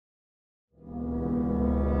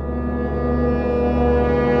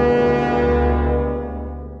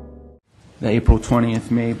The April 20th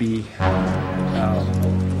may be a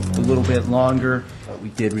little bit longer, but we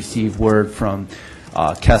did receive word from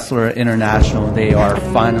Kessler International. They are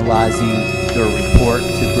finalizing their report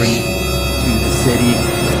to bring to the city,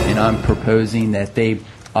 and I'm proposing that they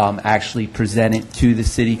actually present it to the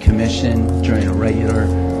City Commission during a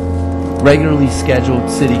regularly scheduled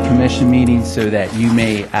City Commission meeting so that you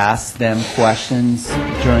may ask them questions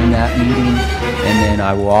during that meeting, and then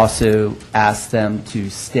I will also ask them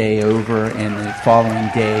to stay over, and the following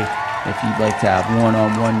day, if you'd like to have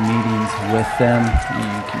one-on-one meetings with them,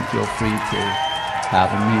 you can feel free to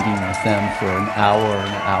have a meeting with them for an hour or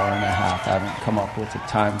an hour and a half. I haven't come up with a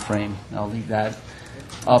time frame. I'll leave that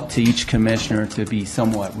up to each commissioner to be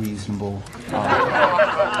somewhat reasonable.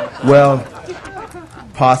 Well,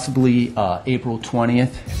 possibly April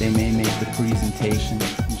 20th, they may make the presentation.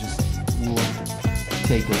 We'll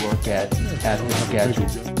take a look at the schedule.